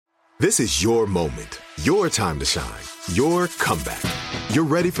This is your moment, your time to shine, your comeback. You're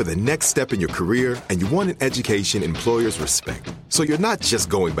ready for the next step in your career, and you want an education employers respect. So you're not just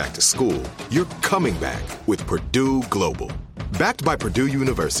going back to school, you're coming back with Purdue Global. Backed by Purdue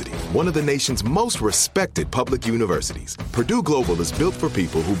University, one of the nation's most respected public universities, Purdue Global is built for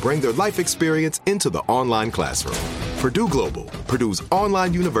people who bring their life experience into the online classroom. Purdue Global, Purdue's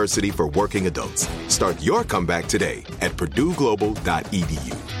online university for working adults. Start your comeback today at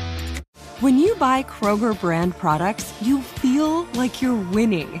purdueglobal.edu. When you buy Kroger brand products, you feel like you're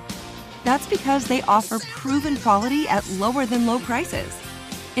winning. That's because they offer proven quality at lower than low prices.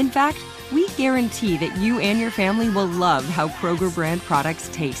 In fact, we guarantee that you and your family will love how Kroger brand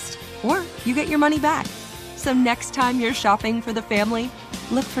products taste, or you get your money back. So next time you're shopping for the family,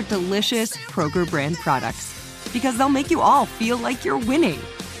 look for delicious Kroger brand products, because they'll make you all feel like you're winning.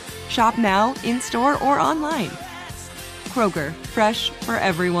 Shop now, in-store, or online. Kroger, fresh for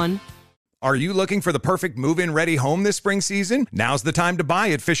everyone. Are you looking for the perfect move-in ready home this spring season? Now's the time to buy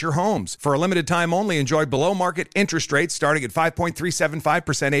at Fisher Homes. For a limited time only, enjoy below-market interest rates starting at 5.375%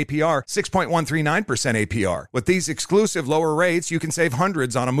 APR, 6.139% APR. With these exclusive lower rates, you can save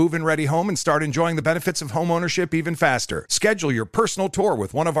hundreds on a move-in ready home and start enjoying the benefits of home ownership even faster. Schedule your personal tour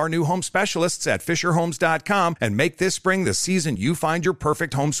with one of our new home specialists at FisherHomes.com and make this spring the season you find your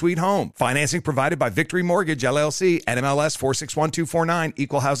perfect home sweet home. Financing provided by Victory Mortgage, LLC, NMLS 461249,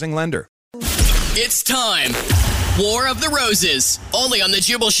 Equal Housing Lender. It's time. War of the Roses. Only on the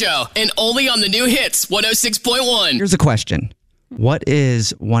Jubal Show and only on the new hits 106.1. Here's a question. What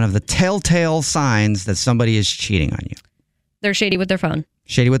is one of the telltale signs that somebody is cheating on you? They're shady with their phone.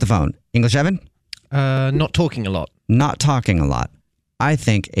 Shady with the phone. English Evan? Not talking a lot. Not talking a lot. I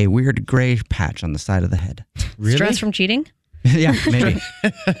think a weird gray patch on the side of the head. Really? Stress from cheating? Yeah, maybe.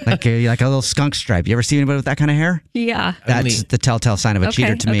 like a little skunk stripe. You ever see anybody with that kind of hair? Yeah. That's the telltale sign of a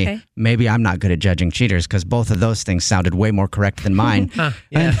cheater to me. Maybe I'm not good at judging cheaters because both of those things sounded way more correct than mine.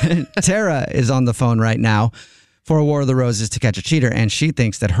 And Tara is on the phone right now for a War of the Roses to catch a cheater, and she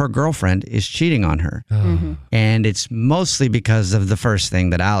thinks that her girlfriend is cheating on her. Mm-hmm. And it's mostly because of the first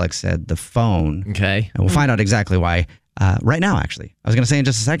thing that Alex said, the phone. Okay. And we'll find out exactly why. Right now, actually. I was going to say in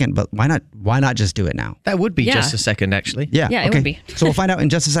just a second, but why not just do it now? That would be just a second, actually. Yeah, okay. It would be. So we'll find out in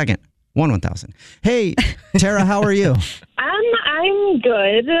just a second. 1,000. Hey, Tara, how are you? I'm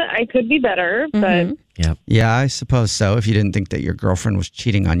good. I could be better, but... Yeah, I suppose so, if you didn't think that your girlfriend was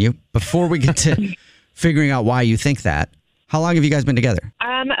cheating on you. Before we get to figuring out why you think that, how long have you guys been together?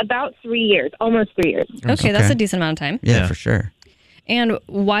 About 3 years, almost 3 years. Okay, that's a decent amount of time. Yeah, for sure. And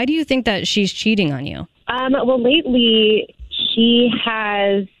why do you think that she's cheating on you? Well, lately, she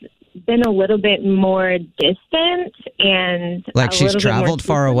has been a little bit more distant and... Like she's traveled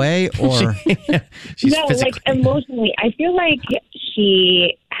far away, or... She's like emotionally. I feel like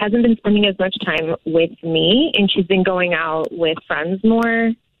she hasn't been spending as much time with me, and she's been going out with friends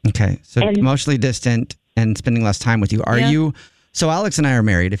more. Okay, so emotionally distant and spending less time with you. Are you... So Alex and I are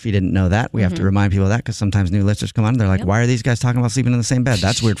married, if you didn't know that. We have to remind people of that because sometimes new listeners come on and they're like, why are these guys talking about sleeping in the same bed?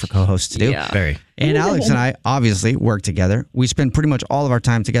 That's weird for co-hosts to do. Yeah. Very. And Alex and I obviously work together. We spend pretty much all of our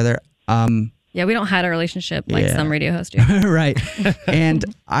time together. Yeah, we don't have a relationship like some radio hosts do. Right. And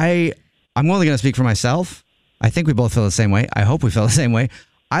I'm only going to speak for myself. I think we both feel the same way. I hope we feel the same way.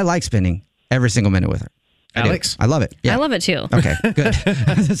 I like spending every single minute with her. Alex? I love it. Yeah. I love it too. Okay, good.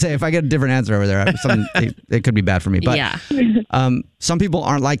 I was gonna say, if I get a different answer over there, it could be bad for me. But some people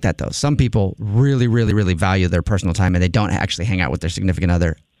aren't like that, though. Some people really, really, really value their personal time, and they don't actually hang out with their significant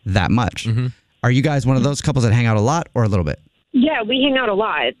other that much. Mm-hmm. Are you guys one of those couples that hang out a lot or a little bit? Yeah, we hang out a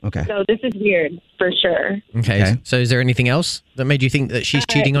lot. Okay. So this is weird, for sure. Okay. So is there anything else that made you think that she's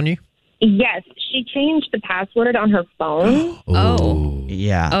cheating on you? Yes, she changed the password on her phone. Oh.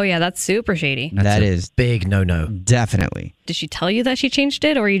 Yeah. Oh, yeah, that's super shady. That is big no-no. Definitely. Did she tell you that she changed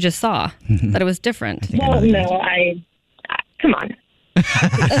it, or you just saw that it was different? I come on.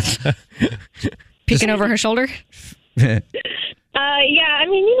 Peeking over her shoulder? Yeah, I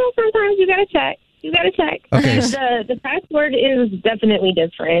mean, sometimes you gotta check. Okay. The password is definitely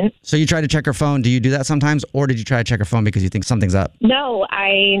different. So you try to check her phone. Do you do that sometimes, or did you try to check her phone because you think something's up? No,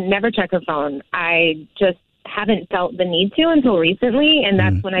 I never check her phone. I just haven't felt the need to until recently, and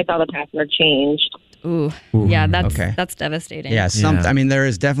that's when I saw the password changed. Ooh. Yeah, that's devastating. Yeah, I mean, there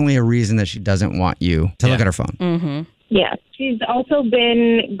is definitely a reason that she doesn't want you to look at her phone. Mm-hmm. Yeah. She's also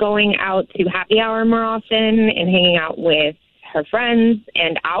been going out to happy hour more often and hanging out with her friends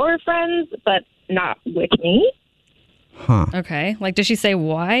and our friends, but not with me. Huh. Okay. Like, does she say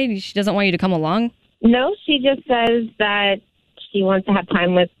why? She doesn't want you to come along? No, she just says that she wants to have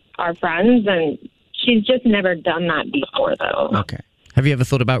time with our friends, and she's just never done that before, though. Okay. Have you ever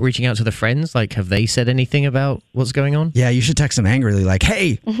thought about reaching out to the friends? Like, have they said anything about what's going on? Yeah, you should text them angrily like,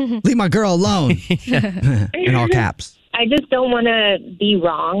 hey, leave my girl alone. In all caps. I just don't want to be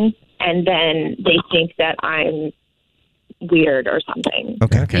wrong, and then they think that I'm weird or something.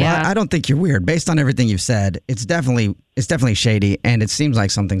 Okay. Well, Yeah. I don't think you're weird. Based on everything you've said, it's definitely shady, and it seems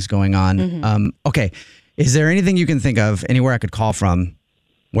like something's going on. Okay. Is there anything you can think of, anywhere I could call from,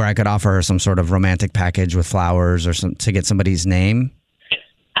 where I could offer her some sort of romantic package with flowers or some to get somebody's name?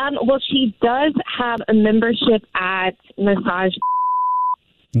 Well, she does have a membership at Massage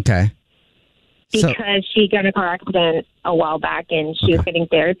Okay. because she got in a car accident a while back and she was getting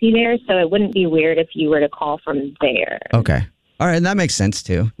therapy there. So it wouldn't be weird if you were to call from there. Okay. All right, and that makes sense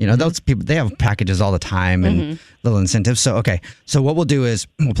too. You know, those people, they have packages all the time and little incentives. So, okay. So what we'll do is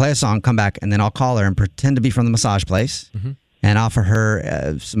we'll play a song, come back, and then I'll call her and pretend to be from the massage place and offer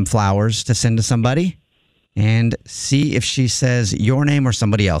her some flowers to send to somebody and see if she says your name or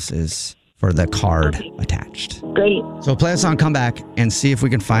somebody else's for the card attached. Great. So we'll play a song, come back, and see if we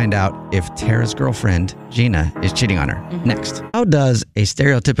can find out if Tara's girlfriend, Gina, is cheating on her. Next. How does a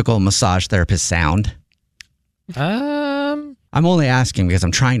stereotypical massage therapist sound? I'm only asking because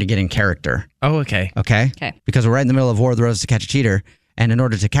I'm trying to get in character. Oh, okay. Okay? Okay. Because we're right in the middle of War of the Roses to catch a cheater. And in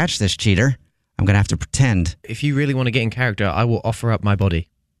order to catch this cheater, I'm going to have to pretend. If you really want to get in character, I will offer up my body.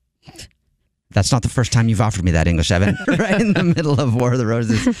 That's not the first time you've offered me that, English Evan. Right in the middle of War of the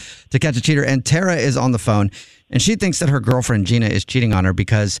Roses to catch a cheater. And Tara is on the phone. And she thinks that her girlfriend, Gina, is cheating on her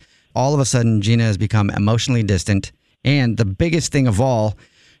because all of a sudden, Gina has become emotionally distant. And the biggest thing of all,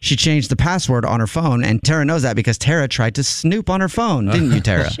 she changed the password on her phone, and Tara knows that because Tara tried to snoop on her phone, didn't you,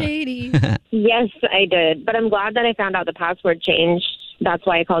 Tara? Shady. Yes, I did. But I'm glad that I found out the password changed. That's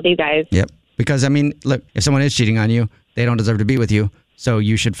why I called you guys. Yep. Because, I mean, look, if someone is cheating on you, they don't deserve to be with you. So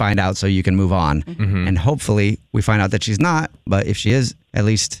you should find out so you can move on. And hopefully we find out that she's not. But if she is, at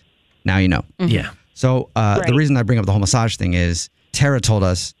least now you know. Yeah. So the reason I bring up the whole massage thing is Tara told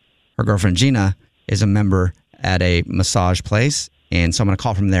us her girlfriend Gina is a member at a massage place. And so I'm going to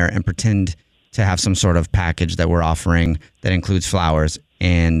call from there and pretend to have some sort of package that we're offering that includes flowers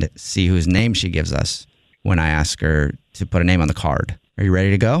and see whose name she gives us when I ask her to put a name on the card. Are you ready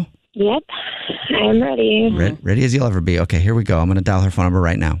to go? Yep, I am ready. Ready as you'll ever be. Okay, here we go. I'm going to dial her phone number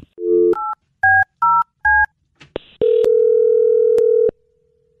right now.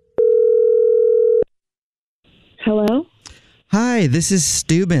 Hello? Hi, this is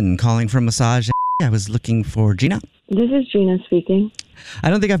Steuben calling from Massage. I was looking for Gina. This is Gina speaking. I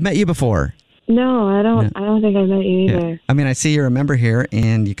don't think I've met you before. No, I don't think I met you either. Yeah. I mean, I see you're a member here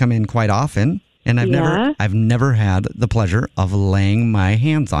and you come in quite often. And I've never had the pleasure of laying my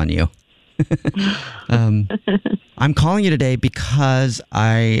hands on you. I'm calling you today because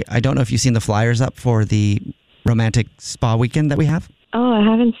I don't know if you've seen the flyers up for the romantic spa weekend that we have. Oh, I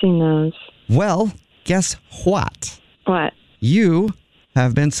haven't seen those. Well, guess what? What? You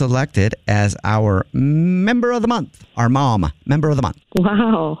have been selected as our member of the month, our mom member of the month.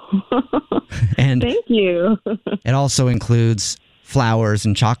 Wow. And thank you. It also includes flowers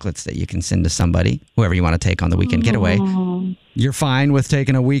and chocolates that you can send to somebody, whoever you want to take on the weekend getaway. You're fine with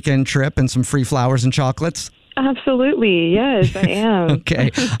taking a weekend trip and some free flowers and chocolates? Absolutely. Yes, I am. Okay.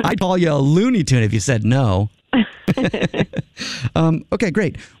 I'd call you a Looney Tune if you said no. Okay,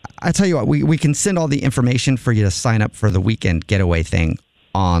 great. I tell you what, we can send all the information for you to sign up for the weekend getaway thing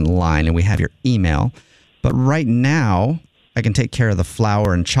online, and we have your email. But right now, I can take care of the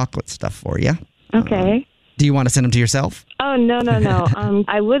flower and chocolate stuff for you. Okay. Do you want to send them to yourself? Oh, no.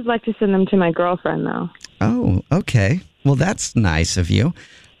 I would like to send them to my girlfriend, though. Oh, okay. Well, that's nice of you.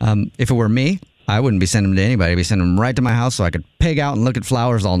 If it were me, I wouldn't be sending them to anybody. I'd be sending them right to my house so I could pig out and look at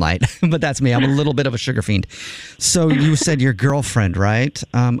flowers all night. But that's me. I'm a little bit of a sugar fiend. So you said your girlfriend, right?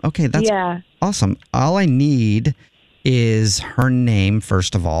 Okay, that's awesome. All I need is her name,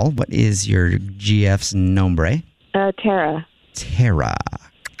 first of all. What is your GF's nombre? Tara. Tara.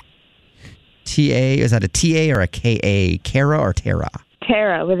 T-A, is that a T-A or a K-A? Kara or Tara?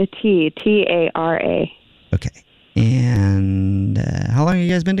 Tara with a T. T-A-R-A. Okay. And how long have you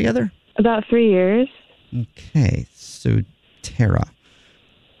guys been together? About 3 years. Okay, so Tara.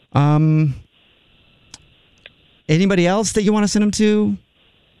 Anybody else that you want to send them to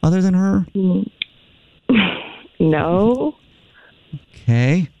other than her? No.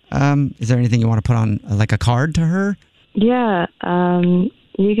 Okay. Is there anything you want to put on, like a card to her? Yeah.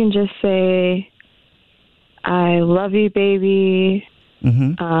 You can just say, I love you, baby.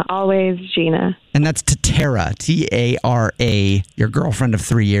 Always, Gina. And that's to Tara, T-A-R-A, your girlfriend of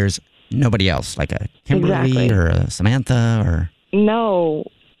 3 years. Nobody else, like a Kimberly or a Samantha or... No.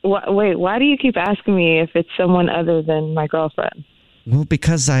 Wait, why do you keep asking me if it's someone other than my girlfriend? Well,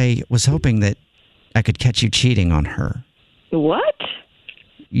 because I was hoping that I could catch you cheating on her. What?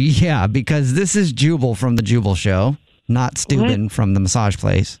 Yeah, because this is Jubal from the Jubal Show, not Steuben from the massage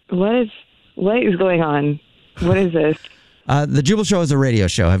place. What is going on? What is this? The Jubal Show is a radio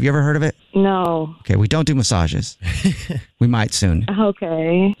show. Have you ever heard of it? No. Okay, we don't do massages. We might soon.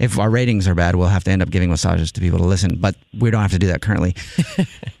 Okay. If our ratings are bad, we'll have to end up giving massages to people to listen, but we don't have to do that currently. Have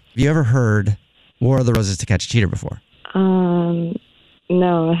you ever heard War of the Roses to Catch a Cheater before?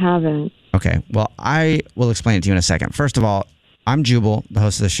 No, I haven't. Okay, well, I will explain it to you in a second. First of all, I'm Jubal, the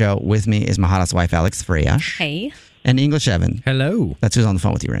host of the show. With me is my hottest wife, Alex Freyash. Hey. And English Evan. Hello. That's who's on the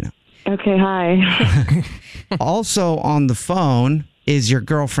phone with you right now. Okay, hi. Also on the phone is your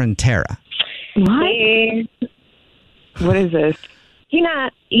girlfriend, Tara. What? Hey. What is this?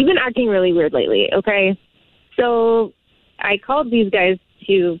 Tina, you've been acting really weird lately, okay? So I called these guys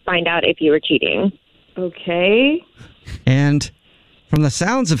to find out if you were cheating. Okay. And from the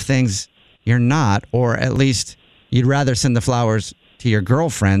sounds of things, you're not, or at least you'd rather send the flowers to your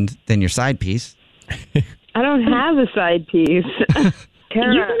girlfriend than your side piece. I don't have a side piece.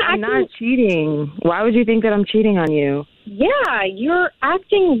 Tara, I'm not cheating. Why would you think that I'm cheating on you? Yeah, you're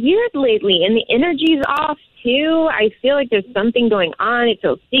acting weird lately, and the energy's off, too. I feel like there's something going on. It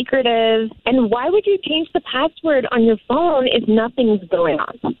feels secretive. And why would you change the password on your phone if nothing's going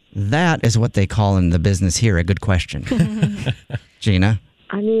on? That is what they call in the business here a good question. Gina?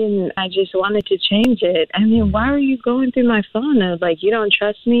 I mean, I just wanted to change it. I mean, why are you going through my phone? Like, you don't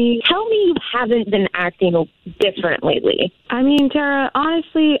trust me? Tell me you haven't been acting different lately. I mean, Tara,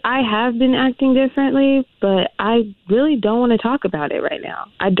 honestly, I have been acting differently, but I really don't want to talk about it right now.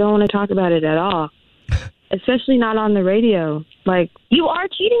 I don't want to talk about it at all, especially not on the radio. Like, you are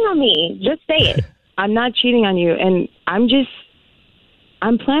cheating on me. Just say it. I'm not cheating on you, and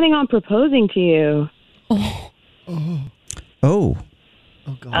I'm planning on proposing to you.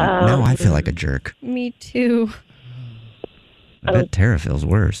 Oh, God. Now I feel like a jerk. Me too. I bet Tara feels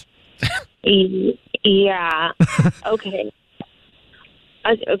worse. Yeah. Okay.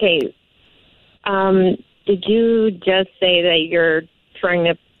 Okay. Did you just say that you're trying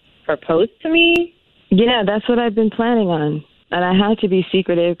to propose to me? Yeah, that's what I've been planning on. And I had to be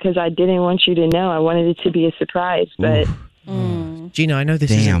secretive because I didn't want you to know. I wanted it to be a surprise, but... Gina, I know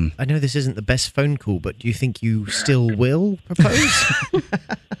this isn't the best phone call, but do you think you still will propose?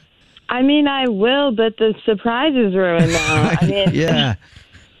 I mean, I will, but the surprise is ruined now. I mean, yeah.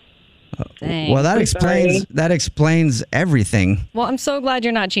 Well, that explains everything. Well, I'm so glad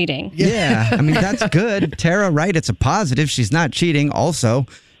you're not cheating. Yeah, I mean, that's good. Tara, right? It's a positive. She's not cheating. Also,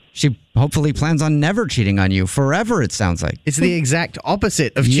 she hopefully plans on never cheating on you forever, it sounds like. It's the exact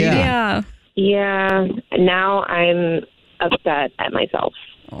opposite of cheating. Yeah. Yeah. Now I'm upset at myself.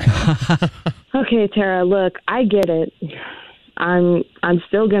 Okay, Tara, look, I get it. I'm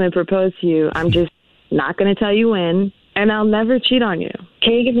still going to propose to you. I'm just not going to tell you when, and I'll never cheat on you.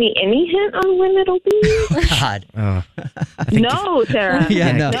 Can you give me any hint on when it'll be? God. No, Tara.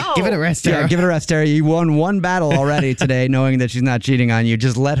 No. Give it a rest, Tara. Yeah, give it a rest, Tara. You won one battle already today knowing that she's not cheating on you.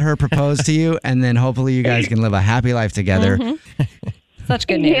 Just let her propose to you, and then hopefully you guys can live a happy life together. Such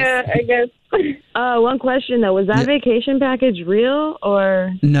good news. Yeah, I guess. One question, though. Was that vacation package real,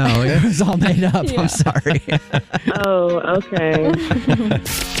 or? No, it was all made up. I'm sorry. Oh, okay.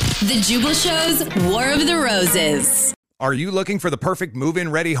 The Jubal Show's War of the Roses. Are you looking for the perfect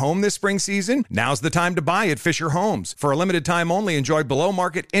move-in ready home this spring season? Now's the time to buy at Fisher Homes. For a limited time only, enjoy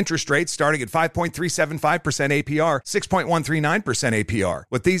below-market interest rates starting at 5.375% APR, 6.139% APR.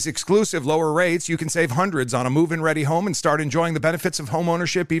 With these exclusive lower rates, you can save hundreds on a move-in ready home and start enjoying the benefits of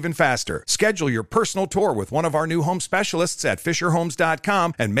homeownership even faster. Schedule your personal tour with one of our new home specialists at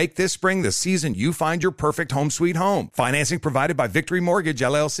FisherHomes.com and make this spring the season you find your perfect home sweet home. Financing provided by Victory Mortgage,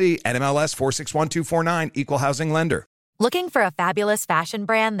 LLC, NMLS 461249, Equal Housing Lender. Looking for a fabulous fashion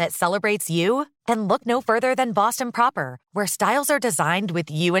brand that celebrates you? Then look no further than Boston Proper, where styles are designed with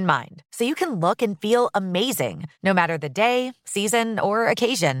you in mind, so you can look and feel amazing, no matter the day, season, or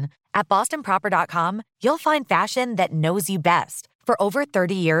occasion. At BostonProper.com, you'll find fashion that knows you best. For over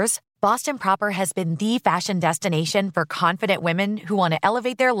 30 years, Boston Proper has been the fashion destination for confident women who want to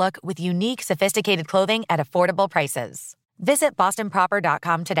elevate their look with unique, sophisticated clothing at affordable prices. Visit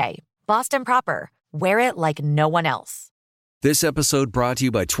BostonProper.com today. Boston Proper. Wear it like no one else. This episode brought to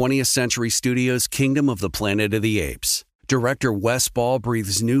you by 20th Century Studios' Kingdom of the Planet of the Apes. Director Wes Ball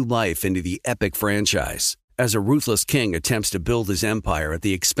breathes new life into the epic franchise. As a ruthless king attempts to build his empire at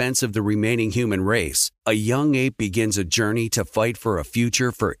the expense of the remaining human race, a young ape begins a journey to fight for a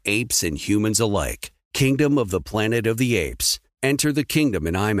future for apes and humans alike. Kingdom of the Planet of the Apes. Enter the kingdom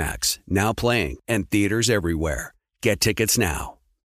in IMAX, now playing, and theaters everywhere. Get tickets now.